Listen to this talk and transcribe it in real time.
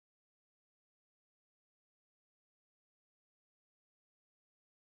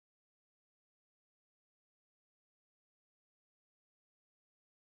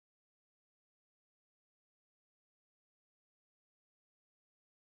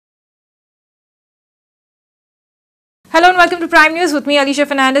Hello and welcome to Prime News with me, Alicia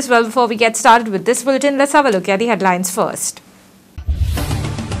Fernandez. Well, before we get started with this bulletin, let's have a look at the headlines first.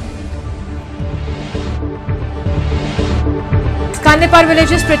 Kandepar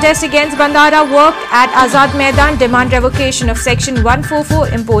villagers protest against Bandara work at Azad Maidan, demand revocation of Section 144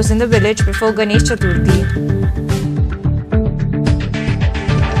 imposed in the village before Ganesh Chaturthi.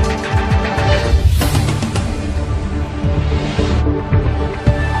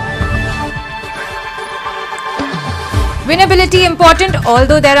 Winnability important,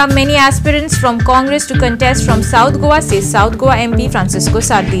 although there are many aspirants from Congress to contest from South Goa, says South Goa MP Francisco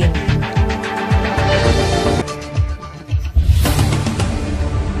Sardin.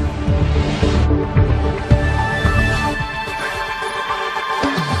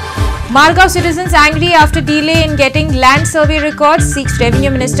 Margao citizens angry after delay in getting land survey records, seeks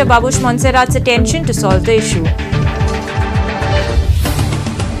Revenue Minister Babush Monserrat's attention to solve the issue.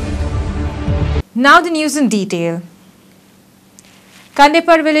 Now the news in detail.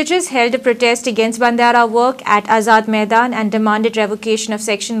 Kandepar villagers held a protest against Bandara work at Azad Maidan and demanded revocation of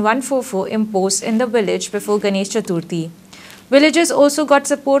Section 144 imposed in the village before Ganesh Chaturthi. Villagers also got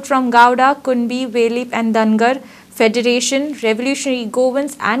support from Gowda, Kunbi, Velip and Dangar Federation, Revolutionary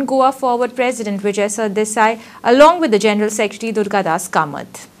GOANEWS and Goa Forward President Vijay Sardesai, along with the General Secretary Durgadas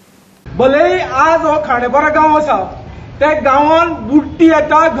Kamath. त्या गावान बुट्टी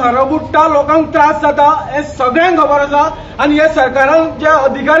येता, घर बुट्टा, लोकांक त्रास जाता, हे सगळ्यांक खबर आसा आणि हे सरकारान जे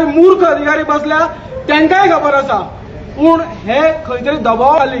अधिकारी मूर्ख अधिकारी बसल्या त्यांकाय खबर आसा. पूण हे खंय तरी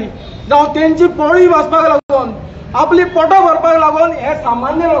दबाव घाली जावं तेंची पोळी वाचपाक लागून आपली पोटां भरपाक लागून हे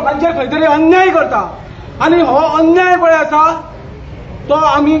सामान्य लोकांचेर खंय तरी अन्याय करता आणि हो अन्याय पळय आसा तो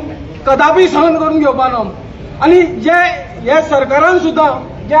आमी कदापि सहन करून घेवपाक ना. आणि जे हे सरकारान सुद्धा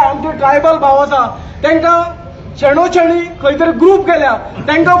जे आमचे ट्रायबल भाव आसा तांकां शेणोशेणी खंय तरी ग्रुप केल्या,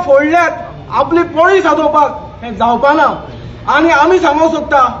 तांकां फोडल्यात, आपली पोळी सादोवपाक हे जावपाना. आणि आमी सांगूंक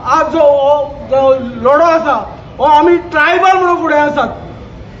सोदता आज जो लढो आसा हो आमी ट्रायबल म्हणून फुडें आसात,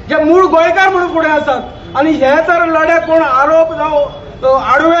 जे मूळ गोंयकार म्हणून फुडें आसात. आणि हे जर लढे कोण आरोप जावं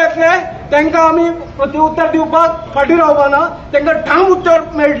आडवे येतले तांकां आमी प्रत्युत्तर दिवपाक फाटीं रावपाना, तांकां ठाम उत्तर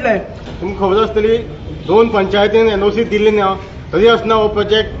मेळटलें. तुमकां खबर आसतली 2 पंचायतीन एनओसी दिल्ली ना, तरी आसतना हो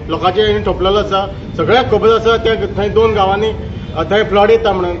प्रोजेक्ट लोकांचे ठोपलेलो आसा. सगळ्यांक खबर आसा त्या थंय 2 गांवांनी थंय फ्लड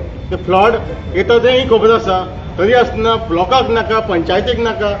येता म्हणून. ते फ्लड येता तेंय खबर आसा, तरी आसतना लोकांक नाका, पंचायतीक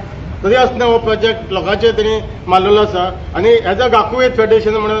नाका, तरी आसतना हो प्रोजेक्ट लोकांचे तेणी मारलेलो आसा. आनी एज अ गाकुवेत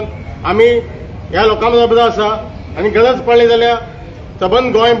फेडरेशन म्हणून आमी ह्या लोकां बरोबर आसा आनी गरज पडली जाल्यार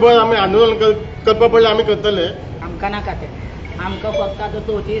सबंद गोंयभर आमी आंदोलन करपा पडलें आमी करतले. आमकां नाका तें, आमकां फक्त आतां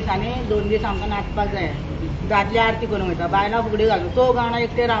 2 दीस आनी 2 दीस आमकां नाचपाक जाय. दादले आरती करूंक वयता, बायलां फुगडी घालून 2 गाणा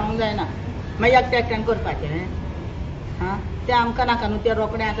एकटे रावूंक जायना, मागीर एकट्यान करपाचें. हां तें आमकां नाका न्हू, तें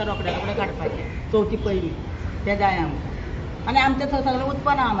रोखडें आतां रोखडें काडपाचें चवथी पयलीं तें जाय आमकां. आनी आमचें थंय सगळें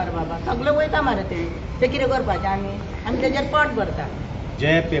उत्पन्न आहा मरे बाबा, सगळें वयता मरे तें कितें करपाचें आमी तेजेर पट भरता.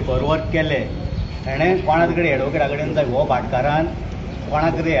 जे पेपर वर्क केलें ताणें कोणा कडेन एडवोकेटा कडेन जाय, हो भाटकारान कोणा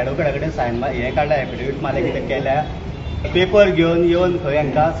तरी एडवोकेटा कडेन सायन हें काडला, एफिडेवीट मारलें, कितें केल्या पेपर घेवन येवन खंय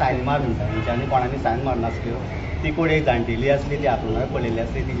हांकां सायन मार म्हणटा. हेंच्यांनी कोणानी सायन मारनासल्यो. ती कोण एक जाणटेली आसली, ती आपणाक पळयल्ली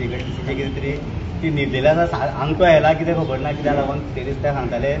आसली, तिचे कडेन कितें तरी ती न्हिदलेली आसा. हांगा तो येला कितें खबर ना, कित्याक लागून ते दीस ते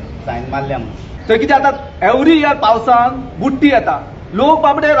सांगताले सायन मारल्या म्हणून. तर कितें जाता, एवरी इयर पावसान बुट्टी येता, लोक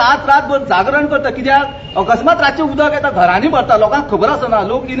बाबडे रातभर जागरण करता. कित्याक अकस्मात रातचें उदक येता, घरांनी भरता, लोकांक खबर आसना.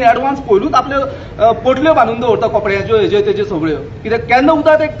 लोक इन एडवान्स पयलूच आपल्यो पोटल्यो बांदून दवरता कपड्याच्यो हेज्यो तेज्यो सगळ्यो. कित्याक केन्ना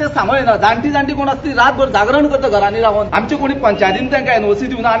उदक ते सांगयना. जाणटी कोण आसता ती रातभर जागरण करता घरांनी रावून. आमचे कोणी पंचायतीन तांकां एनओसी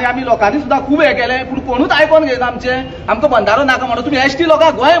दिवना आनी आमी लोकांनी सुद्दां खूब हें केलें, पूण कोणूच आयकोन घेयना आमचें. आमकां बंधारो नाका म्हणून तुमी एसटी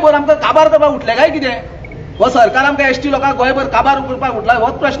लोकांक गोंयभर आमकां काबार करपाक उठले काय कितें? हो सरकार आमकां एसटी लोकांक गोंयभर काबार करपाक उठला,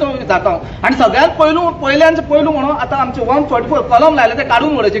 होच प्रश्न जाता. आनी सगळ्यांत पयल्यांचे पयलू म्हणून आतां आमचे 144 कलम लायले ते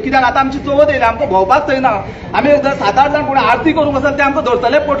काडून उडोवचे. कित्याक आतां आमची चवथ येयली, आमकां भोंवपाक थंय ना. आमी जर 7-8 जाण कोणी आरती करूंक वचत ते आमकां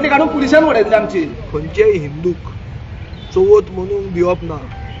धरतले, पोटली काडून पुलिशेन उडयतले आमची. खंयच्याय हिंदूक चवथ म्हणूंक दिवप ना.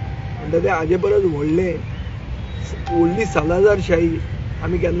 म्हणटा तें हाजे परस व्हडली सालाजारशाही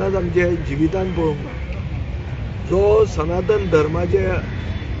आमी केन्नाच आमच्या जिवितान पळोवंक ना. जो सनातन धर्माच्या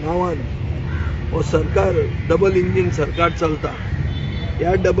नांवान हो सरकार डबल इंजीन सरकार चलता,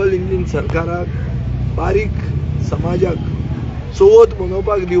 ह्या डबल इंजीन सरकाराक बारीक समाजाक चवथ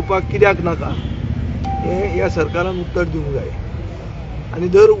मनोवपाक दिवपाक कित्याक नाका हें ह्या सरकारान उत्तर दिवंक जाय. आनी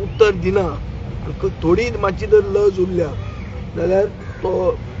जर उत्तर दिना, थोडी मातशी जर लज उरल्या जाल्यार तो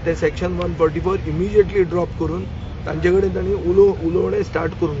ते सेक्शन 144 इमिजिएटली ड्रॉप करून तांचे कडेन तांणी उलोवणें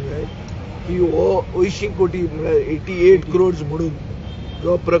स्टार्ट करूंक जाय की हो 80 कोटी म्हळ्यार 88 crores म्हणून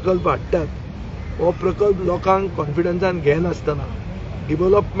जो प्रकल्प हाडटात, हो प्रकल्प लोकांक कॉन्फिडन्सान घेनासतना,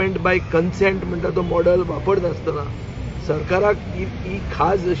 डेव्हलपमेंट बाय कन्सेंट म्हणटा तो मॉडेल वापरनासतना सरकाराक ही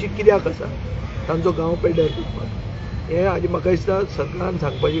खाज अशी कित्याक आसा तांचो गांव पेड्ड्यार करपाक हें हाजी म्हाका दिसता सरकारान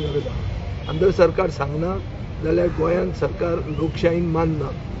सांगपाची गरज आसा आनी जर सरकार सांगना जाल्यार गोंयांत सरकार लोकशायेन मानना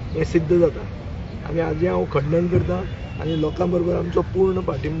हें सिद्ध जाता आनी हाजें हांव खंडन करतां आनी लोकां बरोबर आमचो पूर्ण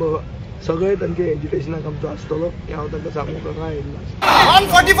पाठिंबो सगळे तांचे एज्युकेशनाक आमचो आसतलो हें हांव तांकां सांगूंक हांगा आयिल्लो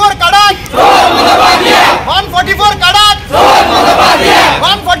 144 काढात 144 काढात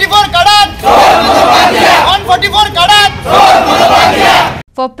 144 काढात 144 काढात.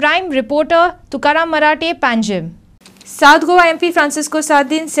 For Prime reporter Tukaram Marathe, Panjim. South Goa MP Francisco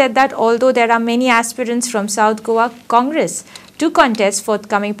Sardin said that although there are many aspirants from South Goa Congress to contest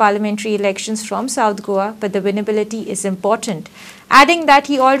forthcoming parliamentary elections from South Goa, but the winnability is important, adding that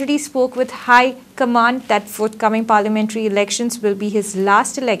he already spoke with High Command that forthcoming parliamentary elections will be his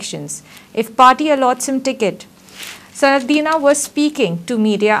last elections if party allots him ticket. Sardina was speaking to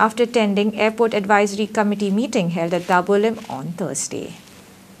media after attending Airport Advisory Committee meeting held at Dabolim on Thursday.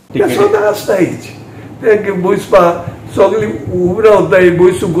 ते बोसपा सगळी उबी रावताय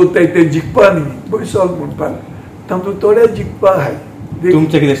बोसूंक कोत्ताय ते जिखपा न्ही बोसोक म्हणपाक तांचो थोडे जिखपा आहाय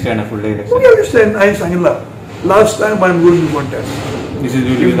तुमचें कितें स्टँड फुडले इलेक्शन हांवें सांगितलां last time I am going to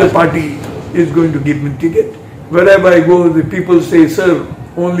contest if the party is going to give me ticket wherever I go the people say sir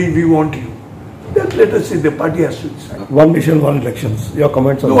only we want you that let us say the party has to decide. One nation one elections, your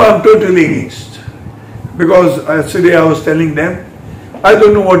comments on that? No, I'm totally against because yesterday I was telling them I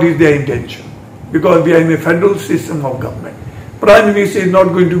don't know what is their intention. Because we are in a federal system of government. Prime Minister is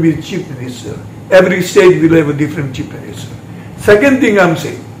not going to be the Chief Minister. Every state will have a different Chief Minister. Second thing I'm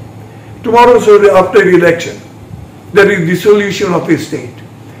saying, tomorrow after election, there is dissolution of a state.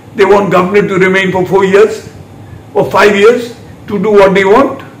 They want government to remain for 4 years or 5 years to do what they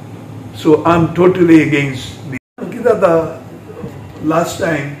want. So I'm totally against this. Last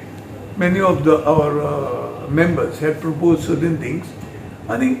time, many of our members had proposed certain things.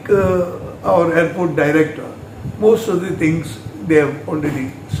 I think our airport director, most of the things they have already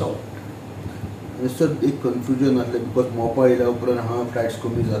solved. Sir, एक confusion आसले because Mopa येयल्या उपरांत हांगा flights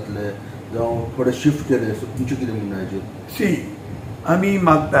कमी जातले जावं थोडे shift केले सो तुमचें कितें म्हणणें हाजेर? सी आमी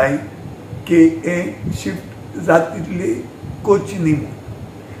मागताय की हें शिफ्ट जात तितले कोच न्ही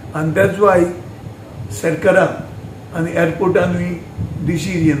म्हूण आनी दॅट्स वाय सरकारान आनी एअरपोर्टानूय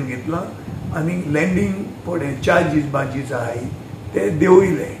डिसिजन घेतलां आनी लँडींग थोडे चार्जीस बाजीस आहाय ते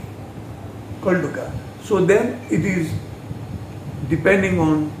देंवयले कळ्ळें तुका so then it is depending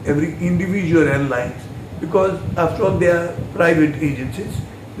on every individual airlines because after all they are private agencies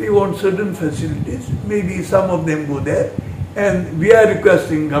they want certain facilities maybe some of them go there and we are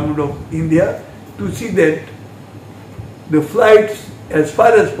requesting government of India to see that the flights as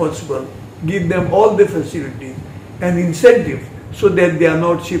far as possible give them all the facilities and incentive so that they are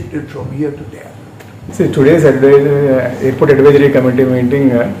not shifted from here to there. See, today's Airport Advisory Committee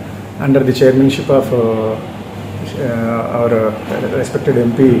meeting under the chairmanship of our respected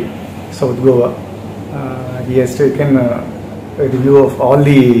MP South Goa, he has taken a review of all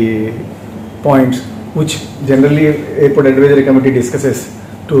the points which generally Airport Advisory Committee discusses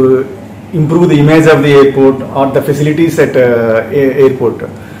to improve the image of the airport or the facilities at airport.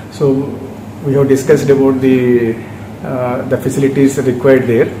 So we have discussed about the facilities required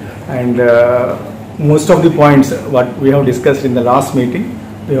there, and most of the points what we have discussed in the last meeting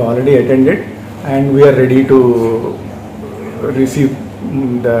we have already attended, and we are ready to receive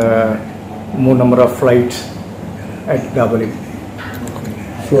the more number of flights at Dabolim.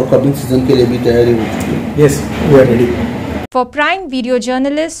 So coming season के लिए भी तैयारी हो चुकी है? Yes, we are ready. For Prime video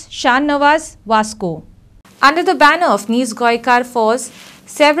journalist Shan Nawaz, Vasco. Under the banner of News Goikar Force,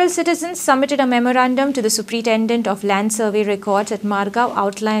 several citizens submitted a memorandum to the Superintendent of Land Survey Records at Margao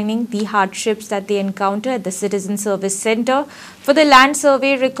outlining the hardships that they encounter at the Citizen Service Center for the Land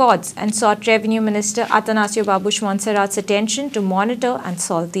Survey Records and sought Revenue Minister Atanasio Babu Montserrat's attention to monitor and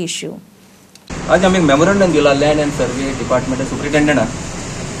solve the issue. आज हम एक memorandum दिला land and survey department superintendent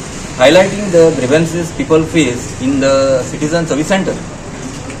highlighting the grievances people face in the citizen service center.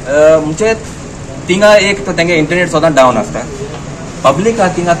 म्हणजे थिंगा एक तर तेंगे internet सदां डावन आसता पब्लिक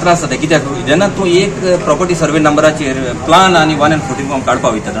थिंगा त्रास जाता कित्याक जेन्ना तूं एक प्रॉपर्टी सर्वे नंबराचेर प्लान आनी 1 and 14 फॉर्म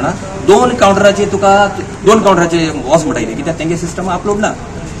काडपाक वयता जाणा दोन कावंटराचेर तुका दोन कावंटराचेर वच म्हणटा कित्याक तेंगे सिस्टम अपलोड ना.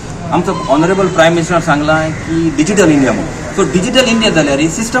 आमचो ऑनरेबल प्रायम मिनिस्टर सांगलां की डिजिटल इंडिया म्हणून सो डिजिटल इंडिया जाल्यार ही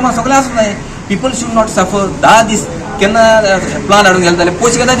सिस्टम सगळें आसूं जाय. पीपल शूड नॉट सफर 10 दीस केन्ना प्लान हाडून गेले जाल्यार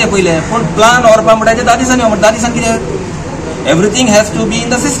पयशे घेता ते पयले पूण प्लान व्हरपा म्हणटा 10 दिसांनी 10 दिसांनी कितें everything has to be in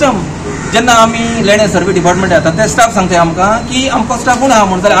the system. जेन्ना आमी लँड एंड सर्वे डिपार्टमेंट येता ते स्टाफ सांगता आमकां की आमकां स्टाफ उणा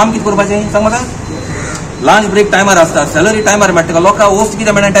म्हणून जाल्यार आमी कितें करपाचें सांग म्हाका. लंच ब्रेक टायमार आसता सॅलरी टायमार मेळटा लोकांक वोस्ट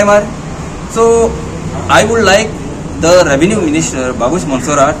कितें मेळना टायमार. सो I would like the revenue minister Babush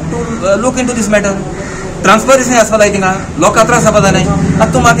Monsora to look into this matter. Transparency as well, I think. Local त्रास अब नहीं.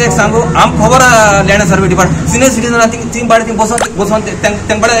 अब तुम आके एक सांगो, आम खबर लेना सर्वे depart. Senior citizen I think तीन बार तीन बोसन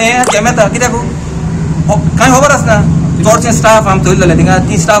तंग बड़ा है क्या मैं था किधर को? कहीं खबर असना. George staff आम तो इल्ल लेंगे.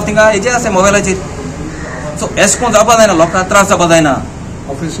 तीन staff थिंगा ये जैसे मोबाइल है चीज. So एस्कोन अब नहीं ना local त्रास अब नहीं ना.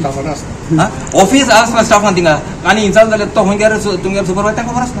 Office staff ना. हाँ? Office असना staff ना थिंगा. कानी इंसान दले तो होंगे तुम्हारे supervisor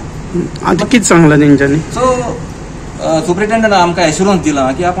खबर असना. आता कित सांगला तेंच्यांनी. So सुप्रिटेंडंट आमकां एश्युरन्स दिला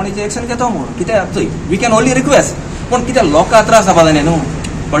की आपण हेजेर एक्शन घेतो म्हणून कित्याक वी कॅन ओनली रिक्वेस्ट पण कित्याक लोकां त्रास जावपा जाय न्हू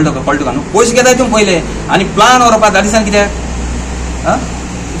कळटो का न्हू पयशे घेताय तुमी पयले आनी प्लान व्हरपा धा दिसान कित्याक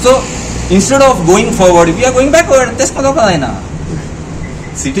so instead of going forward we are going backward तेच पण जावपा जायना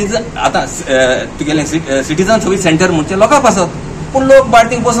सिटीजन आतां तुगेलें सिटीजन सर्वीस सेंटर म्हणचे लोकांक आसत पूण लोक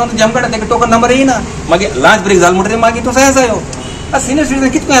बार्टींग बसून जेम काडटा तेका टोकन नंबर येयना मागीर लंच ब्रेक जालो म्हणटकीर मागीर तूं सायन्स यो सिनियर सिटीजन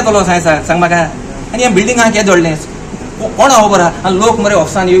कितको येतलो सायन्साक सांग म्हाका आनी हें बिल्डींग आहा कितें जोडलें कोण हांव बरा आनी लोक मरे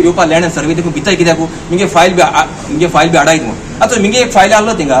ऑफिसान येवपा लँड एंड सर्वे देखून भिताय कित्याक मुगे फायल बी आडायत म्हूण आतां मुगे एक फायल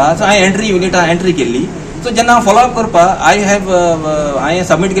आहलो थिंगा सो हांवें एंट्री युनिटा एंट्री केल्ली सो जेन्ना हांव फॉलोअप करपा हांवें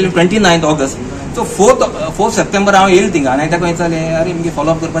सबमीट केली 29 ऑगस्ट सो 4 सप्टेंबर हांव येयली थिंगा आनी हांवें ताका विचारलें अरे मुगे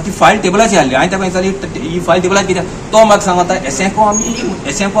फॉलोअप करपा ती फायल टेबलाची आहली हांवें ताका विचारली ही फायल टेबलाची कित्याक तो म्हाका सांगता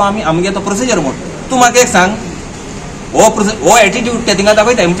एसएंको आमी आमगे तो प्रोसिजर म्हूण तूं म्हाका एक सांग हो एटिट्यूड ते थिंगा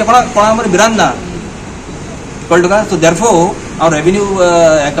दाखयताय म्हणजे कोणा मरे भिरांत ना कळटो का सो देरफोर हांव रेव्हेन्यू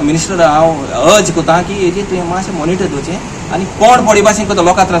हेका मिनिस्टर हांव अर्ज कोता की हेजेर तुवें मातशें मॉनिटर दवरचें आनी कोण पडी भाशेन करता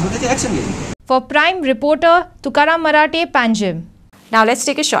लोकांक त्रास जाता तेजेर एक्शन घेवचें. For Prime reporter Tukaram Marathe, Panjim. Now let's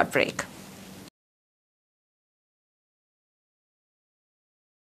take a short break.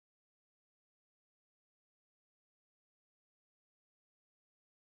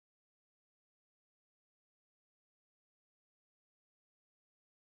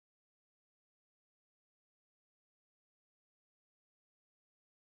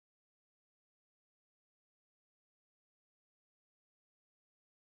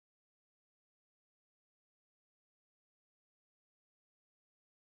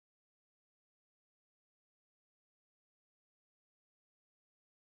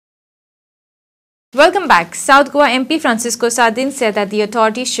 Welcome back. South Goa MP Francisco Sadin said that the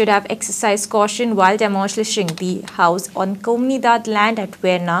authorities should have exercised caution while demolishing the house on Comunidad land at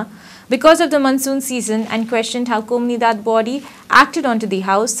Verna because of the monsoon season and questioned how Comunidad body acted onto the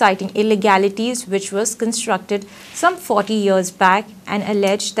house, citing illegalities which was constructed some 40 years back and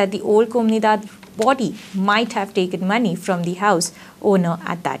alleged that the old Comunidad body might have taken money from the house owner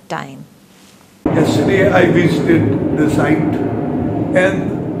at that time. Yesterday I visited the site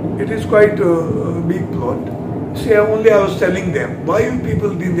and it is quite a big plot. See, I was telling them, why you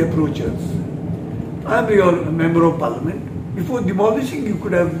people didn't approach us? I'm your member of parliament. Before demolishing, you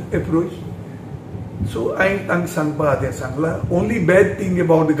could have approached. So I thank Sangpa de Sangla. Only bad thing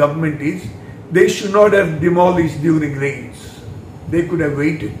about the government is they should not have demolished during rains. They could have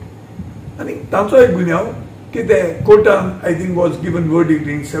waited. I think Tansoy Gunyao, the Kotan, I think, was given verdict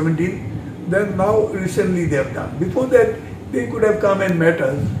in 17. Then now recently they have done. Before that, they could have come and met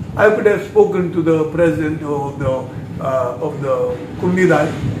us. I could have spoken to the president of the Comunidad.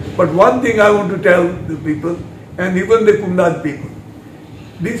 But one thing I want to tell the people, and even the Comunidad people,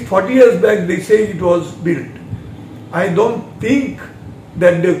 this 40 years back they say it was built. I don't think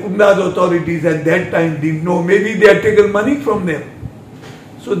that the Comunidad authorities at that time didn't know. Maybe they had taken money from them.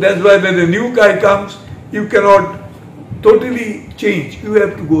 So that's why when the new guy comes, you cannot totally change. You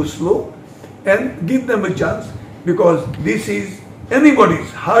have to go slow and give them a chance. Because this is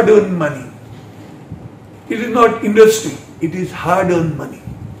anybody's hard-earned money. It is not industry, it is hard-earned money.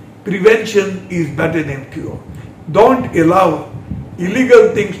 Prevention is better than cure. Don't allow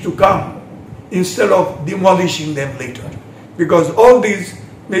illegal things to come instead of demolishing them later. Because all these,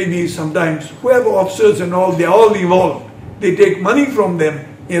 maybe sometimes, whoever officers and all, they are all involved. They take money from them,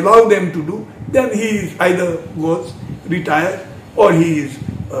 allow them to do, then he is either goes retired or he is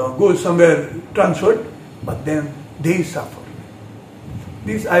goes somewhere transferred. But then they suffer.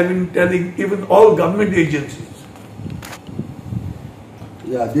 This I've been telling even all government agencies.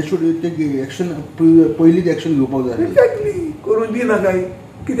 Yeah, they should take action. पहिली action घेवपाक जाय. Exactly. करून दिना काय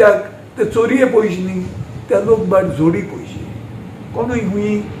कित्याक ते चोरये पयशे न्ही ते लोक बाट जोडी पयशे कोणूय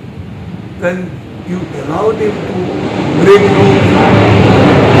हुई when you allow them to break rules,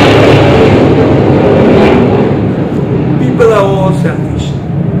 people are all selfish.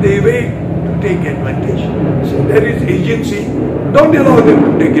 They wait to take advantage. So there is agency, don't allow them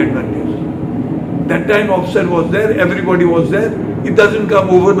to take advantage. That time officer was there, everybody was there. It doesn't come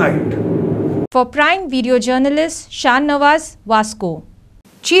overnight. For Prime video journalist Shan Nawaz, Vasco.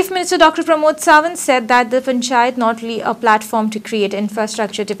 Chief Minister Dr. Pramod Sawant said that the Panchayat not only a platform to create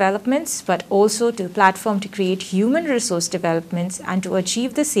infrastructure developments but also a platform to create human resource developments, and to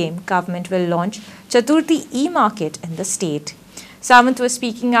achieve the same, government will launch Chaturthi e-market in the state. Sawant was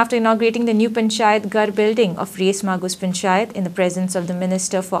speaking after inaugurating the new Panchayat Ghar building of Res Magus Panchayat in the presence of the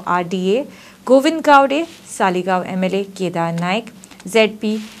Minister for RDA, Govind Gowde, Saligaon MLA Kedar Naik,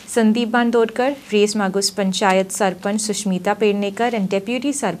 ZP Sandeep Bandodkar, Res Magus Panchayat Sarpanch Sushmita Pednekar and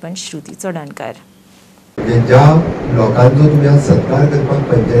Deputy Sarpanch Shruti Chodankar. ज्या लोकांचो तुम्ही आज सत्कार करपाक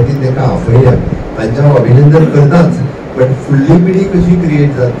पंचायतीन ताका आपयल्या तांच्या अभिनंदन करताच, पण फुडली पिढी कशी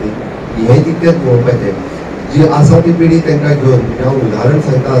क्रिएट जातली हे तितकेच पळोवपाचें. जी आसा ती पिढी तांकां घेवन हांव उदाहरण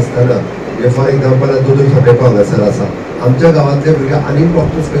सांगता आसतना फॉर एग्जाम्पल दोतोर सोपेको हांगासर आसा, आमच्या गांवांतले भुरगे आनीक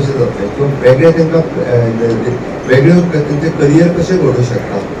डॉक्टर्स कशे जातले किंवा वेगळे तांकां वेगळे तेंचे करियर कशें घडोवंक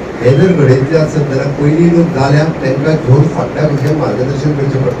शकता हे जर घडयतले आसत जाल्यार पयलीं लोक जाल्या तांकां घेवन फाटल्या भुरग्यांक मार्गदर्शन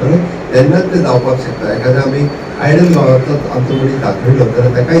करचें पडटलें, तेन्नाच तें जावपाक शकता. एखाद्या आमी आयडल गांवांतलो आमचो मनीस दाखयलो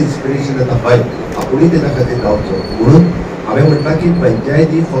जाल्यार ताका इन्स्पिरेशन येता, बाय आपुणूय तेच्या खातीर जावचो. म्हणून हांवें म्हणटा की पंचायत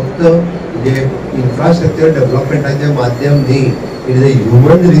ही फक्त म्हणजे इन्फ्रास्ट्रक्चर डेव्हलपमेंटाचें माध्यम न्ही, it is a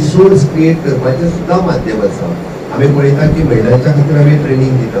human resource create करपाचें सुद्दां माध्यम आसा. आमी पळयता की महिलांच्या खातीर आमी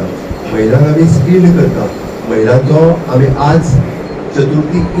ट्रेनिंग दिता, महिलांक आमी स्किल्ड करता. महिलांचो आमी आज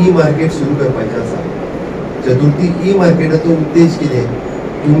चतुर्थी ई मार्केट सुरू करपाचें आसा. चतुर्थी ई मार्केटाचो उद्देश कितें?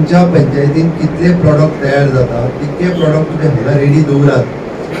 तुमच्या पंचायतीन कितले प्रॉडक्ट तयार जाता तितके प्रॉडक्ट तुमी हांगा रेडी दवरात.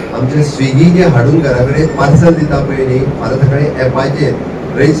 आमचे स्विगी जे हाडून घरा कडेन पार्सल दिता पळय न्ही, फाल्यां सकाळीं एपाचेर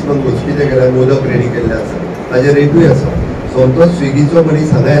रेस मंगूस कितें केल्यार मोदक रेडी केल्ले आसा, ताजे रेटूय आसा. सोमतो स्विगीचो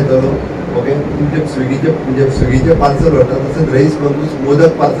मनीस हांगा येतलो, ओके, तुमचे स्विगीचे पार्सल व्हरता तसोच रेस मंगूस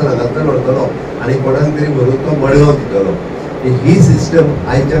मोदक पार्सल हांगासल्यान व्हरतलो आनी कोणाक तरी व्हरून तो मडगांव दितलो. ही सिस्टम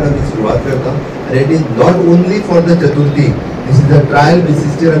आयच्यान आमी सुरवात करता आनी it is not only for the Chaturthi, this is a trial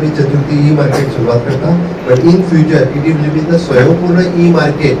बेसिसचेर आमी चतुर्थी ई मार्केट सुरवात करता. But in future it will be the स्वयंपूर्ण ई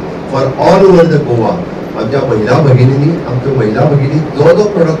market for all over the Goa. आमच्या महिला भगिनींनी आमच्यो महिला भगिनी जो जो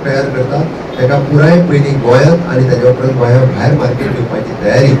प्रोडक्ट तयार करता ताका पुराय पयलीं गोंयांत आनी ताज्या उपरांत गोंया भायर मार्केट घेवपाची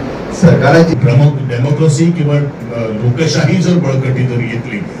तयारी सरकाराची. डेमोक्रेसी किंवा लोकशाही जर बळकटी जर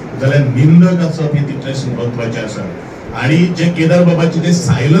घेतली जाल्यार निंदक आसप हे तितलेच महत्वाचें आसा. आणि जे केदार बाबाचे जे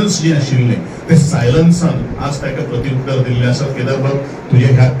सायलन्स जे आशिल्ले ते सायलन्सान आज ताका प्रत्युत्तर दिल्लें आसा. केदार बाब तुझे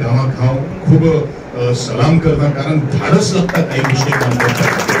ह्या कामाक हांव खूब सलाम करता, कारण धाडस लागता काही गोष्टी काम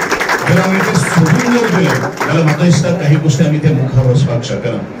करपाक. जर आमी ते सोडून जर गेले जाल्यार म्हाका दिसता काही गोष्टी आमी ते मुखार वचपाक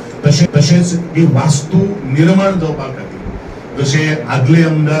शकना. तशेंच ही वास्तू निर्माण जावपा खातीर जशे आदले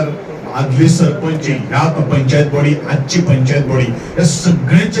आमदार, आदली सरपंच, ह्या पंचायत बॉडी, आजची पंचायत बॉडी, हे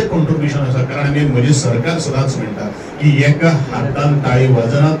सगळ्यांचे कॉन्ट्रिब्युशन आसा. कारण आमी म्हजे सरकार सदांच म्हणटा की एका हातान ताळी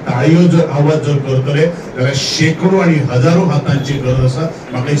वाजना, ताळयो जर आवाज जर करतले जाल्यार शेकडो आणि हजारो हातांची गरज आसा.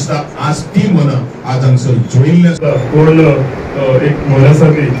 म्हाका दिसता आज ती मनां आज हांगसर जोडिल्ली आसा. कोण एक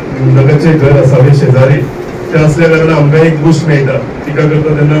मनासारखी उदकाचें घर आसावे शेजारी ते असल्या कारणान आमकां एक बूस्ट मेळटा. टिका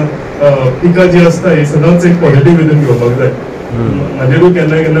करता तेन्ना टिका जी आसता ही सदांच एक पॉझिटिव्ह हितून घेवपाक जाय. म्हाजेरूय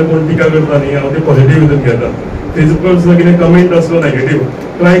केन्ना केन्ना कोण टिका करता न्ही, हांव ते पॉझिटिव्ह हितून घेता. फेसबुकार सुद्दां कितें कमेंट आसलो नेगेटीव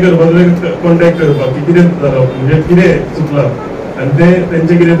ट्राय करपाक, कॉन्टेक्ट करपाक की कितें जालो, म्हणजे कितें चुकलां आनी ते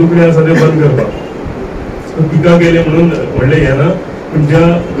तेंचे कितें दुखणें आसा तें बंद करपाक. टिका केली म्हणून व्हडलें हें ना, पूण ज्या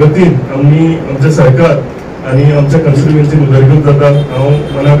गतीन आमी आमचें सरकार आनी आमच्या कॉन्स्टिट्युएन्सीन उदरगत जाता, हांव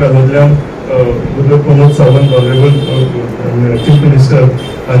मनाक हातूंतल्यान doctor Pramod Sawant, honourable chief minister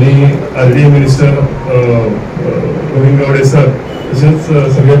आनी RDA minister Govind Gawde sir, तशेंच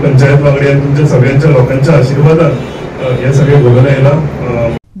सगळे पंचायत वांगडी आनी तुमच्या सगळ्यांच्या लोकांच्या आशिर्वादान हे सगळे भोगून आयला.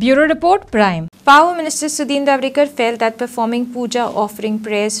 Bureau Report, Prime. Power Minister Sudhin Davrekar felt that performing puja, offering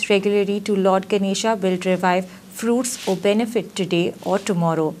prayers regularly to Lord Ganesha will revive fruits or benefit today or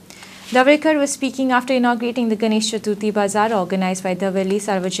tomorrow. Davrekar was speaking after inaugurating the Ganesh Chaturthi Bazaar organized by Dhavalli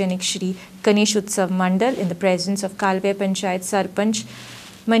Sarvajanik Shri Ganesh Utsav Mandal in the presence of Kalve Panchayat Sarpanch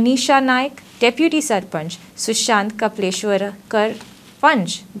Manisha Naik, Deputy Sarpanch Sushant Kapleshwarakar,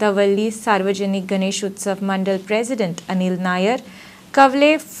 Panch Dhavalli Sarvajanik Ganesh Utsav Mandal President Anil Nair,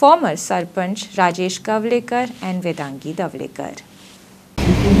 Kavle former Sarpanch Rajesh Kavlekar and Vedangi Davlekar.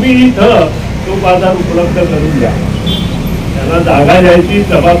 तुम्ही इथं तो बाजार उपलब्ध करून द्या. त्याला जागा द्यायची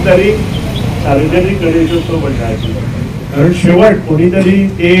जबाबदारी सार्वजनिक गणेशोत्सव मंडळाची, कारण शेवट कोणीतरी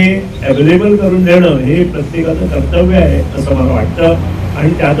ते अवेलेबल करून देणं हे प्रत्येकाचं कर्तव्य आहे असं मला वाटतं. आणि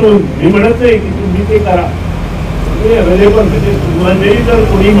त्यातून मी म्हणत नाही की तुम्ही ते करा, तुम्ही अवेलेबल म्हणजे तुम्हालाही जर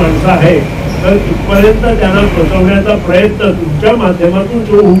कोणी माणसं आहे तर तिथपर्यंत त्यांना पोचवण्याचा प्रयत्न तुमच्या माध्यमातून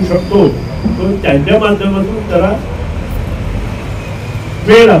जो होऊ शकतो तो त्यांच्या माध्यमातून जरा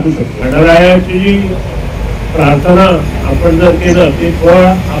वेळ लागू शकतो. गणरायाची प्रार्थना आपण जर केलं ते फळ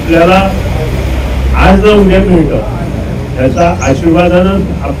आपल्याला आज न उद्या मिळतं. त्याचा आशीर्वादानं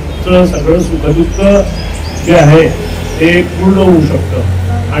आमचं सगळं सुखदुःख जे आहे ते पूर्ण होऊ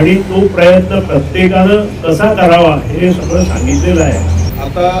शकतं आणि तो प्रयत्न प्रत्येकानं कसा करावा हे सगळं सांगितलेलं आहे.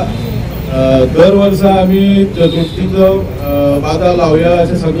 आता दर वर्सा आम्ही चतुर्थीचो बाजार लावया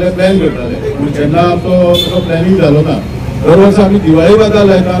असे सगळे प्लॅन करताले. जेन्ना आमचो प्लॅनिंग जालो ना दर वर्सा आम्ही दिवाळी बाजार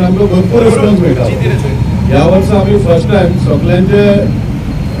लायता आणि आमकां भरपूर रिस्पॉन्स मेळटा. ह्या वर्सा आम्ही फर्स्ट टायम सगळ्यांचे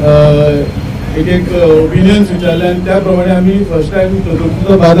एक ओपिनियन्स विचारले आणि त्या प्रमाणे आम्ही फर्स्ट टाइम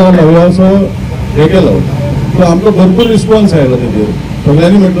चतुर्थीचो बाजार लावया असो हे केलो. सो आमकां भरपूर रिस्पॉन्स आयलो तेजेर.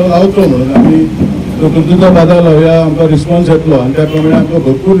 सगळ्यांनी म्हटलं लावचो म्हणून आम्ही चतुर्थीचो बाजार लावया आमकां रिस्पॉन्स येतलो आणि त्या प्रमाणे आमकां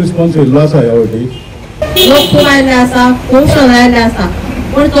भरपूर रिस्पॉन्स येयल्लो आसा ह्या वाटी. लोक खूब आयले आसा, खूब सण आयले आसा,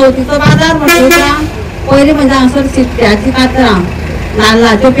 पूण चवथीचो बाजार म्हणटा पयलीं म्हणजे हांगसर शिट्ट्याची कातरां,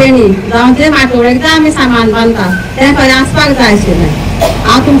 नाल्लाच्यो पेणी जावं जे माटोळेक जाय आमी सामान बांदता तें खरें आसपाक जाय आशिल्लें.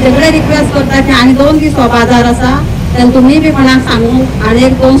 हांव तुमचे कडेन रिक्वेस्ट करता की आनी 2 दीस हो बाजार आसा तेन्ना तुमी बी कोणाक सांगून आनी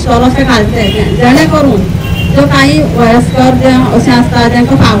 1-2 स्टॉल अशें घालचे जेणे करून जो काही वयस्कर जे अशें आसता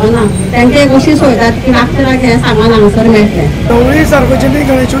तांकां फावना तांकां एक अशी सोय जाता की लागता हें सामान हांगसर मेळटलें. ढवळी सार्वजनीक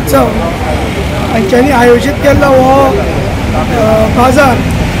गणेश उत्सव हांच्यांनी आयोजीत केल्लो हो बाजार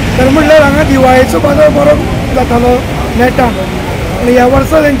तर म्हणल्यार हांगा दिवाळेचो बाजार बरो जातालो नेटान. आनी ह्या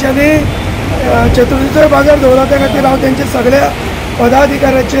वर्सा तेंच्यांनी चतुर्थीचो बाजार दवरला त्या खातीर हांव तेंचे सगळ्या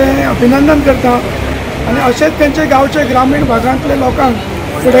पदाधिकाऱ्याचें अभिनंदन करता आनी अशेंच तेंचे गांवचे ग्रामीण भागांतल्या लोकांक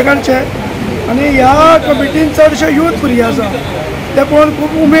फुडें काडचे. आनी ह्या कमिटीन चडशे यूथ भुरगे आसा ते पळोवन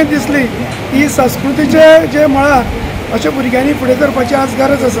खूब उमेद दिसली की संस्कृतीचे जे मळार अशे भुरग्यांनी फुडें सरपाची आज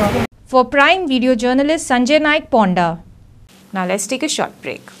गरज आसा. For Prime video journalist Sanjay Naik Ponda. Now let's take a short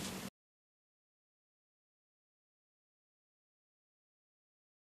break.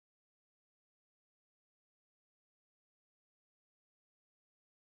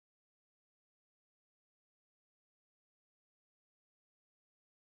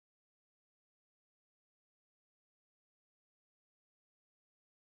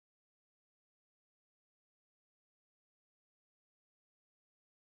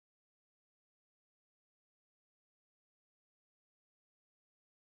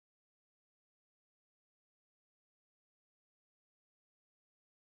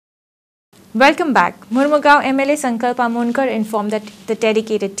 Welcome back. Murmugao MLA Sankalp Amonkar informed that the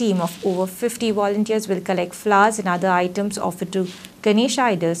dedicated team of over 50 volunteers will collect flowers and other items offered to Ganesh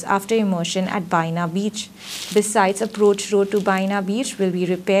idols after immersion at Baina Beach. Besides, approach road to Baina Beach will be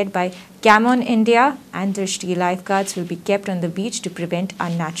repaired by Camon India and Drishti lifeguards will be kept on the beach to prevent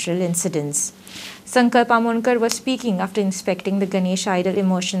unnatural incidents. Sankalp Amonkar was speaking after inspecting the Ganesh idol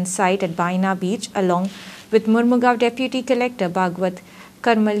immersion site at Baina Beach along with Murmugao Deputy Collector Bhagwat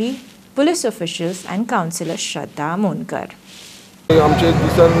Karmali, police officials and councillor Shraddha Amonkar. आमचे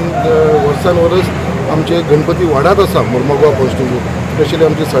दिसान वर्सान verse आमचे गणपती वाडात आसा Mormugao constitution specially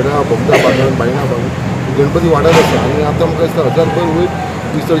आमचे सड्या बोगदा बागान बायणा बागान गणपती वाडात आसा आनी आतां आमकां दिसता 1000 पयर वयर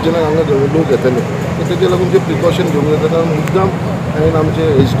विसर्जनाक हांगा लोक येतले सो तेजे लागून जे प्रिकॉशन घेवंक जाता मुद्दाम हांवें आमचे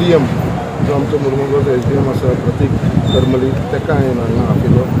SDM जो आमचो मुर्मुगांवचो SDM आसा प्रतीक करमली तेका हांवें हांगा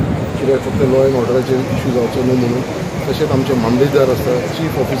आपयलो कित्याक फक्त लॉ एंड ऑर्डराचेर इश्यू जावचो न्हू म्हणून. तशेंच आमचे मामलेदार आसा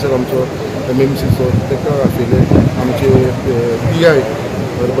चीफ ऑफिसर आमचो MMCचो तेका आपयले आमचे PI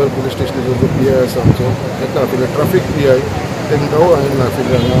हर्बर पुलीस स्टेशनाचो जो PI आसा आमचो तेका आपयले ट्रॅफिक PI तेंकांय हांवें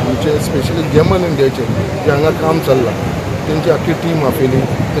आपयले हांगा आमचे स्पेशली गेमन इंडियाचे जे हांगा काम चल्लां तेंची आख्खी टीम आपयली.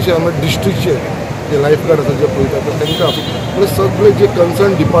 तशेंच आमचे डिस्ट्रिक्टचे जे लायफ गार्ड आसा जे पळयता तेंकां आपयले सगळे जे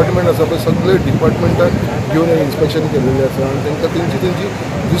कन्सर्न डिपार्टमेंट आसा पळय सगळे डिपार्टमेंटाक घेवन इन्स्पेक्शन केलेलें आसा आनी तेंकां तेंची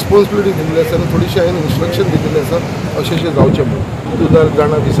रिस्पॉन्सिबिलिटी दिल्ली आसा आनी थोडीशी हांवें इन्स्ट्रक्शन दिल्लें आसा अशें जावचें म्हणून. तूं जर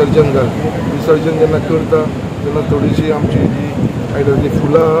जाणा विसर्जन विसर्जन जेन्ना करता तेन्ना थोडीशी आमची जी आयदन जी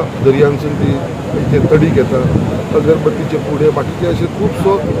फुलां दर्यांसून ती तडीक येता अगरबत्तीचे पुडे बाकीचे अशे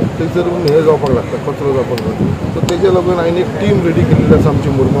खुबसो थंयसर हें जावपाक लागता कचरो जावपाक लागता. सो तेजे लागून हांवें एक टीम रेडी केल्ली आसा आमचे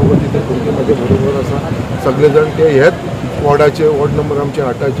मुर्मुगांवची ते भुरगे म्हाजे बरोबर आसा सगळे जाण ते हेच वॉर्डाचे वॉर्ड नंबर आमचे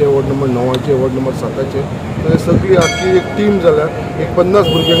 8चे वॉर्ड नंबर 9चे वॉर्ड नंबर 7चे सगळी आख्खी एक टीम जाल्यार एक 50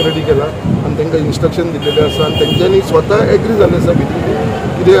 भुरग्यांक रेडी केला आनी तांकां इन्स्ट्रक्शन दिल्लेलें आसा आनी तेंच्यांनी स्वता एग्री जाल्ले आसा भितर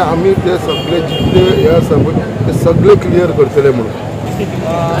कितें आमी ते सगळे जितले हे आसा पळय ते सगळे क्लियर करतले म्हणून.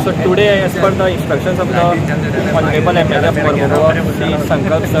 So today, as per the instructions of the Honorable MLA of Murmugao, Shri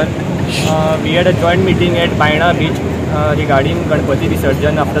Sankalp sir, we had a joint meeting at Baina Beach regarding Ganpati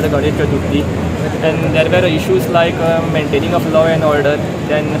Visarjan after the Ganesh Chaturthi, and there were issues like maintaining of law and order,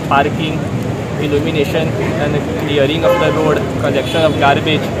 then parking, illumination, and clearing of the road, collection of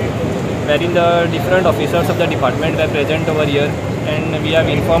garbage, wherein the different officers of the department were present over here, and we have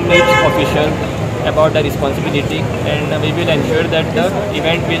informed each official about the responsibility, and we will ensure that the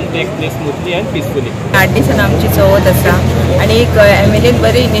event will take place smoothly and peacefully. 8 दिसान आमची चवथ आसा आनी एक MLA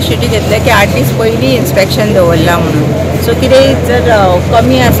बरी initiative घेतले की 8 दीस पयलीं inspection दवरला म्हणून. सो कितें जर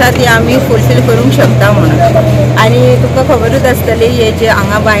कमी आसा ती आमी फुलफील करूंक शकता म्हणून. आनी तुका खबरूच आसतली हे जे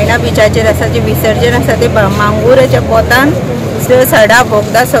हांगा बायणा बिचाचेर आसा जे विसर्जन आसा ते मांगुराच्या पोतान सडा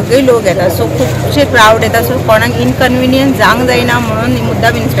भोगता सगळे लोक येतात. सो खुबशे क्राउड येता. सो कोणाक इनकन्विनियन्स जावंक जायना म्हणून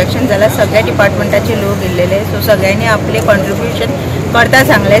मुद्दाम इन्स्पेक्शन जाल्यार सगळ्या डिपार्टमेंटाचे लोक येयलेले. सो सगळ्यांनी आपले कॉन्ट्रिब्युशन करता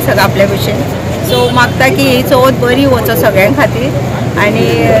सांगले सगळं आपल्या भशेन. सो मागता की ही चवथ बरी वचो सगळ्यां खातीर आनी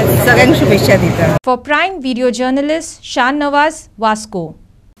सगळ्यांक शुभेच्छा दिता. For Prime video journalist Shan Nawaz, Vasco.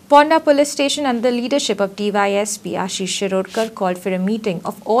 Ponda Police Station under the leadership of DYSP Ashish Shirodkar called for a meeting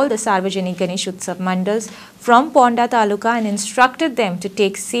of all the Sarvajanik Ganesh Utsav Mandals from Ponda Taluka and instructed them to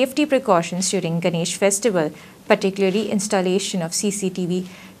take safety precautions during Ganesh festival, particularly installation of CCTV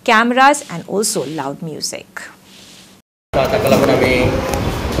cameras and also loud music.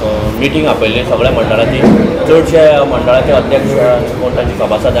 Meeting आपयल्ली सगळ्या मंडळांची. चडशे मंडळाचे अध्यक्ष कोण तांची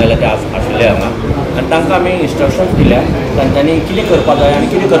सभासद आयले ते आशिल्ले हांगा आनी तांकां आमी इन्स्ट्रक्शन्स दिल्या तांच्यांनी कितें करपा जाय आनी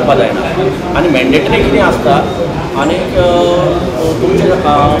कितें करपा जायना आनी मॅन्डेटरी कितें आसता आनी तुमचे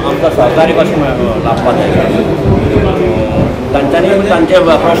आमकां सहकार्य कशें लाभपा जाय तांच्यांनी तांचे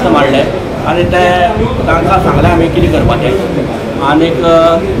प्रश्न मांडले आनी ते तांकां सांगलें आमी कितें करपाचें. आनीक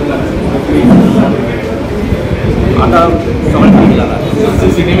आतां सगळें काम जालां.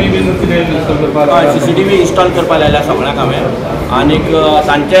 CCTV इन्स्टॉल करपा लायल्या सगळ्यांक हांवें. आनीक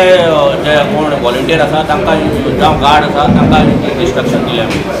तांचे जे कोण वॉलंटियर आसा तांकां जावं गार्ड आसा तांकां इन्स्ट्रक्शन दिल्या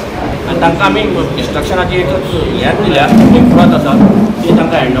आमी आनी तांकां आमी इन्स्ट्रक्शनाची एक हें दिल्या एक प्रत आसा ती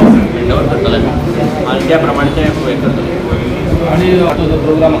तांकां हँड ओवर करतले आनी त्या प्रमाणे ते हें करतले. आनी जो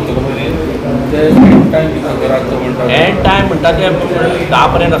प्रोग्राम आसतलो पळय एंड टायम म्हणटा ते 10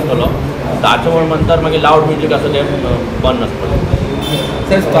 पर्यंत आसतलो. 10च्या नंतर मागीर लावड म्युजीक आसा ते बंद आसतलें.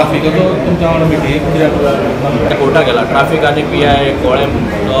 सर ट्राफिकाचो तुमच्या वांगडा मिटींग कित्याक कोर्टाक गेला. ट्राफीक आनी PI कोळे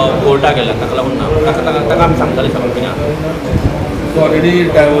कोर्टाक गेल्या ताका लागून ना ताका आमी सांगताले सगळें कितें आसा. सो ऑलरेडी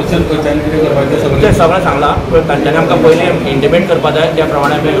डायवर्शन करच्यान कितें करपाचें तें सगळें सांगलां. पूण तांच्यांनी आमकां पयलीं इंटिमेट करपा जाय त्या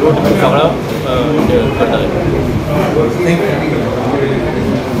प्रमाणे आमी रूट सगळो करतले.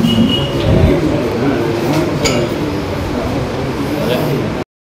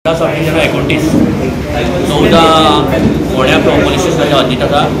 सब डिविजन 29 14 फोंड्या पोलीस स्टेशनाचे हद्दीत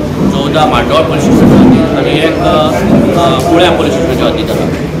आसा. 14 मांडोळ पोलीस स्टेशनाचे हद्दीत आनी एक कुळ्या पोलीस स्टेशनाचे हद्दीत आसा.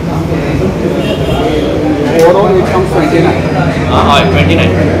 हय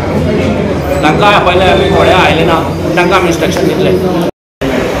 29 तांकां पयलें आमी थोडे आयले ना पूण तांकां आमी इन्स्ट्रक्शन दितले.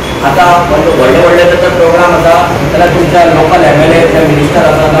 आतां व्हडले व्हडले जर प्रोग्राम आसा जाल्यार तुमच्या लोकल MLA जे मिनिस्टर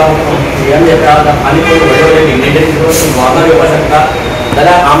आसा जावं CM येता आनी व्हडले व्हडले डिग्नेटरीज गोवाना येवपाक शकता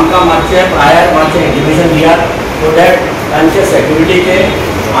जाल्यार आमकां मातशें प्रायर मातशें इंटिमेशन दियात सो दॅट तांचे सेक्युरिटीचे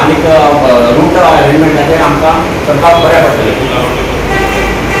आनीक रूट अरेंजमेंटाचेर आमकां करपाक बरें पडटलें.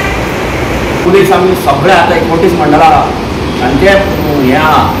 पुलीस आमी सगळे आतां 29 मंडळां आहा तांचे हें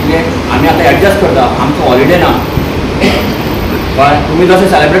आहा कितें आमी आतां एडजस्ट करता. आमकां हॉलिडे ना कळ्ळें. तुमी जशें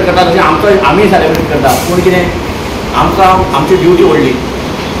सेलेब्रेट करता तशें आमी सेलेब्रेट करता पूण कितें आमकां आमची ड्युटी व्हडली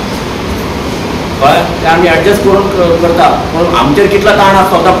कळ्ळें. तें आमी एडजस्ट करून करता पूण आमचेर कितलो ताण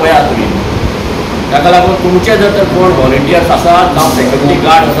आसता तो पळयात तुमी. ताका लागून तुमचे जर तर कोण व्हॉलंटियर्स आसात जावं सेक्युरिटी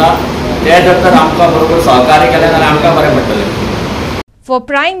गार्ड आसा ते जर तर आमकां बरोबर सहकार्य केलें जाल्यार आमकां बरें पडटलें. For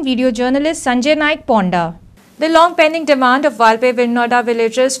Prime video journalist Sanjay Naik, Ponda. The long-pending demand of Valpe Vinnoda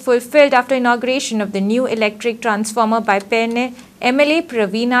villagers fulfilled after inauguration of the new electric transformer by Perne MLA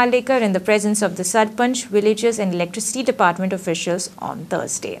Praveen Alekar in the presence of the Sarpanch, villagers and electricity department officials on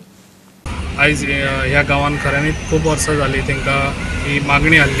Thursday. आयज ह्या गांवांत खऱ्यांनीच खूब वर्सां जालीं तांकां ही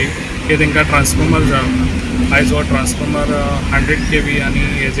मागणी आसली की तांकां ट्रान्सफॉर्मर जाय. आयज हो ट्रान्सफॉर्मर 100 kV आनी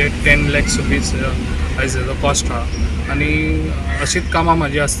हेजे 10 lakhs रुपीज आयज हेजो कॉस्ट आहा. आनी अशीच कामां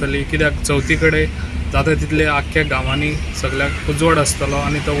म्हाजी आसतली कित्याक चवथी कडेन जाता तितले आख्ख्या गांवांनी सगळ्याक उजवाड आसतलो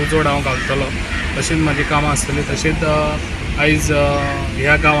आनी तो उजवाड हांव घालतलो अशीच म्हाजी कामां आसतली. तशीच आयज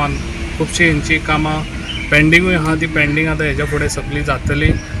ह्या गांवांत खुबशीं हेंची कामां पेंडिंगूय आहा ती पेंडींग आतां हेज्या फुडें सगळी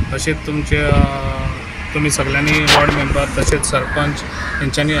जातली अशेंच तुमी सगळ्यांनी वॉर्ड मेंबर तशेंच सरपंच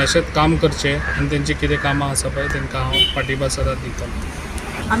हेंच्यांनी अशेंच काम करचें आनी तेंची कितें कामां आसा पळय तांकां हांव पाठिंबा सदांच दितलो.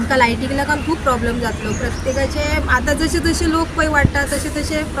 आमकां लायटीक लागून खूब प्रॉब्लेम जातलो प्रत्येकाचे. आतां जशे जशे लोक पळय वाडटा तशे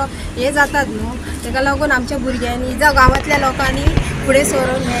तशे हे जातात न्हू. ताका लागून आमच्या भुरग्यांनी जावं गांवांतल्या लोकांनी फुडें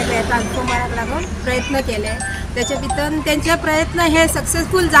सरून हे ट्रान्सफॉर्मराक लागून प्रयत्न केले. त्याच्या भितर तेंचे प्रयत्न हे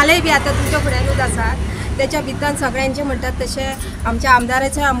सक्सेसफूल जाले बी आतां तुमच्या फुड्यानूच आसा. त्याच्या भितर सगळ्यांचे म्हणटात तशें आमच्या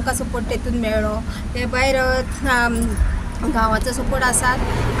आमदाराचो आमकां सपोर्ट तेतून मेळ्ळो. ते भायर गांवाचो सपोर्ट आसात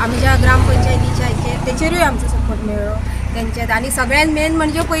आमच्या ग्रामपंचायतीच्या हाचेर तेचेरूय आमचो सपोर्ट मेळ्ळो तेंच्यात आनी सगळ्यात मेन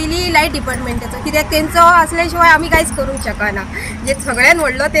म्हणजे पयली लायट डिपार्टमेंटाचो कित्याक तेंचो असल्या शिवाय आमी कांयच करूंक शकना जे सगळ्यान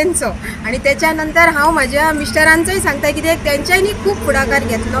व्हडलो तेंचो आनी तेच्या नंतर हांव म्हाज्या मिस्टरांचोय सांगता कित्याक तेंच्यांनी खूब फुडाकार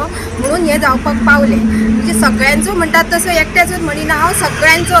घेतलो म्हणून हें जावपाक पावलें म्हणजे सगळ्यांचो म्हणटात तसो एकट्याचोच म्हणिना हांव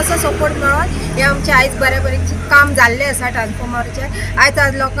सगळ्यांचो असो सपोर्ट मेळोन हें आमचें आयज बऱ्या बरें काम जाल्लें आसा ट्रान्सफॉर्मरचें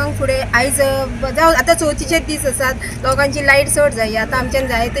आज लोकांक फुडें आयज जावं आतां चवथीचेच दीस आसात लोकांची लायट चड जायी आतां आमच्यान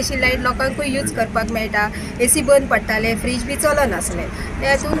जाय तशी लायट लोकांकूय यूज करपाक मेळटा AC बंद पडटाले फ्रीज बी चलनासलें ते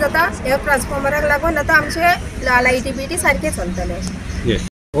हातून जाता ह्या ट्रान्सफॉर्मराक लागून आतां आमचे लायटी बिटी सारके चलतले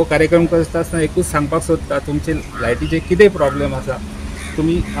हो कार्यक्रम करता आसतना एकूच सांगपाक सोदता तुमचे लायटीचे कितें प्रॉब्लेम आसा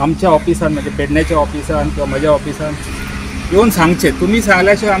तुमी आमच्या ऑफिसान म्हणजे पेडण्याच्या ऑफिसान किंवा म्हज्या ऑफिसान येवन सांगचें तुमी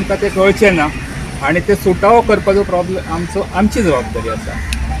सांगल्या शिवाय आमकां तें कळचें ना आनी ते सुटावो करपाचो प्रॉब्लेम आमची जबाबदारी आसा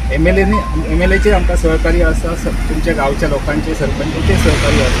MLAचे आमकां सहकार्य आसा तुमच्या गांवच्या लोकांचे सरपंचाचे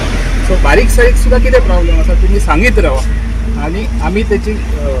सहकार्य आसा सो बारीक सारीक सुद्दां कितें प्रॉब्लेम आसा तुमी सांगीत रावा आनी आमी तेची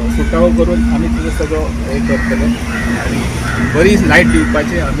सुटावो करून आमी तुजो सगळो हें करतले आनी बरी लायट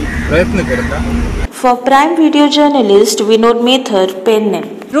दिवपाचे आमी प्रयत्न करता. For Prime Video journalist Vinod Methar, Penne.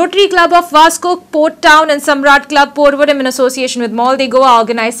 Rotary Club of Vasco, Port Town and Samrat Club Porvorim in association with Mall de Goa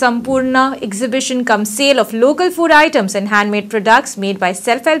organized Sampurna exhibition cum sale of local food items and handmade products made by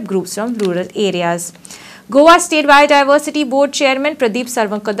self-help groups from rural areas. Goa State Biodiversity Board Chairman Pradeep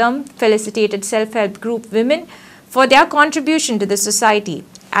Sarvakadam felicitated self-help group women for their contribution to the society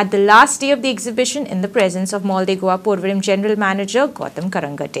at the last day of the exhibition in the presence of Mall de Goa Porvorim General Manager Gautam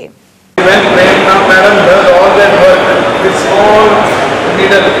Karangate. When Madam does all that work with small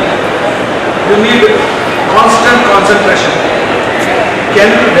needle, you need constant concentration.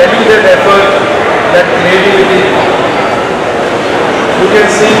 Can you value that effort, that creativity? You can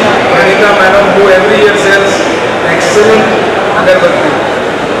see Anita Madam who every year sells excellent agarbatti.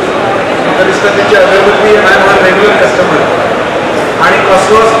 Karishtatechi agarbatti and I am a regular customer. And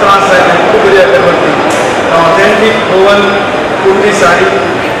कसलोच त्रास जायना खूब बरी agarbatti. The authentic Goan kurti sari.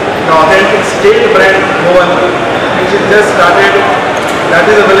 The authentic state brand Goan, which is just started, that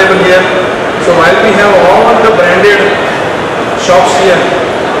is available here. So while we have all the branded shops here,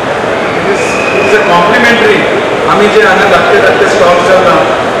 it is a complimentary. आम्ही जे हांगा धाकटे stalls चलता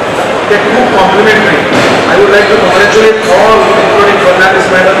ते खूब complimentary. I would like to congratulate all, including Fernandez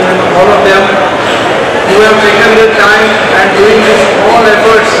Madam and all of them, who have taken their time and doing these all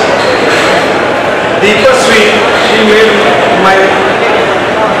efforts. Deeper sweet, she made my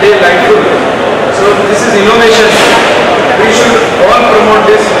day lightful. So this is innovation. We should all promote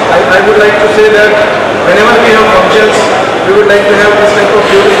this. I would like to say that whenever we have functions, we would like to have this type of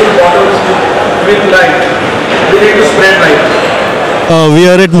beautiful bottles with light. We need to spread light. We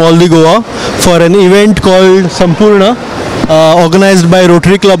are at Mall de Goa for an event called Sampurna, organized by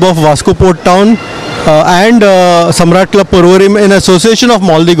Rotary Club of Vasco Port Town and Samrat Club Porvorim in association of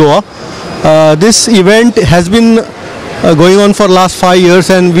Mall de Goa. This event has been going on for last 5 years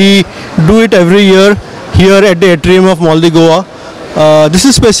and we do it every year here at the atrium of Mall de Goa. This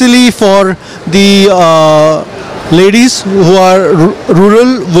is specially for the ladies who are rural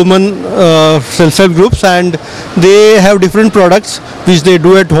women self-help groups, and they have different products which they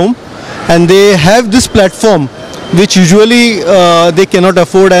do at home, and they have this platform which usually they cannot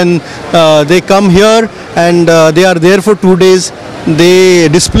afford, and they come here and they are there for 2 days. They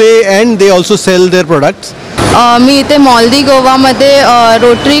display and they also sell their products. मी इथे mall the गोवामध्ये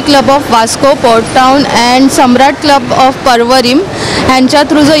rotary club of Vasco port town and सम्राट club of पर्वरिम ह्यांच्या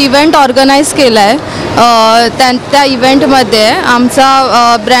through जो event organise केला आहे त्या इव्हेंटमध्ये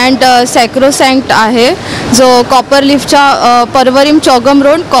आमचा brand सॅक्रोसँक्ट आहे जो कॉपर लिफच्या पर्वरिम चौगम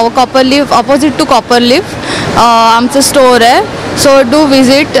रोड कॉपर लिफ ऑपोजिट टू कॉपर लिफ आमचं स्टोर आहे. So do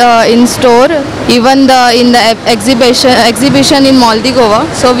visit in store, even in the exhibition in Mall de Goa.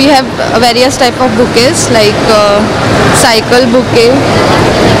 So we have various type of bouquets like cycle bouquet,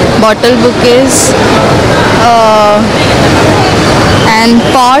 bottle bouquets, and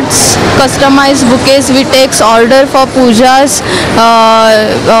pots, customized bouquets. We takes order for pujas,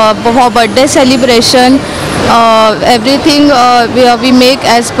 for birthday celebration. Everything we make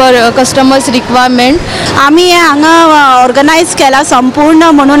as per customers requirement. आम्ही हांगा organise केला संपूर्ण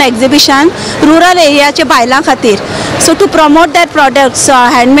म्हणून exhibition rural एरियाचे बायलां खातीर. सो to promote that products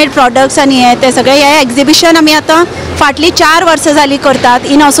handmade products आनी हे ते सगळे हे एक्झिबिशन आमी आतां फाटली 4 वर्सां जाली करतात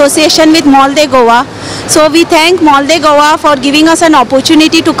in association with mall they Goa. So we thank mall they Goa for giving us on an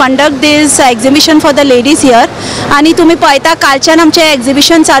opportunity to conduct this exhibition for the ladies here. आणि तुम्ही पळयता कालच्यान आमचे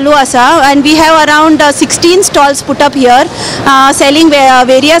एक्झिबिशन चालू आसा and we have around 16 stalls put up here selling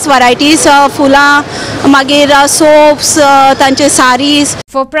various varieties फुलां मागीर soaps तांचे sarees.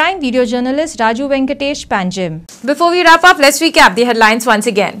 For Prime video journalist Raju Venkatesh Panjim. Before we wrap up, let's recap the headlines once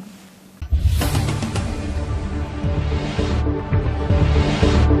again.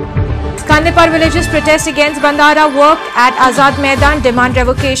 Kandipar villages protest against Bandara work at Azad Maidan, demand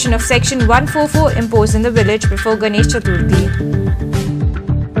revocation of Section 144 imposed in the village before Ganesh Chaturthi.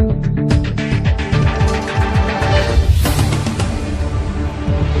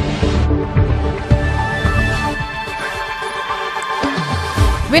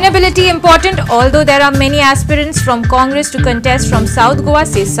 Winnability important, although there are many aspirants from Congress to contest from South Goa,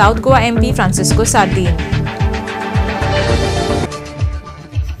 says South Goa MP Francisco Sardin.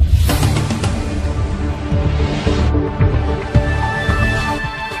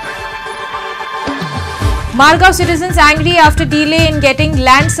 Margao citizens angry after delay in getting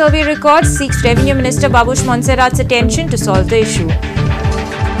land survey records, seeks Revenue Minister Babush Montserrat's attention to solve the issue.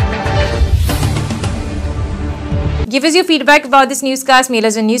 Give us your feedback about this newscast. Mail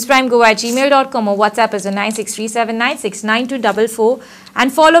us on newsprimegoa@gmail.com or WhatsApp us on 9637969244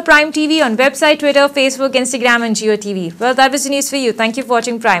 and follow Prime TV on website, Twitter, Facebook, Instagram and GeoTV. Well, that was the news for you. Thank you for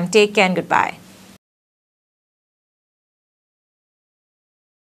watching Prime. Take care and goodbye.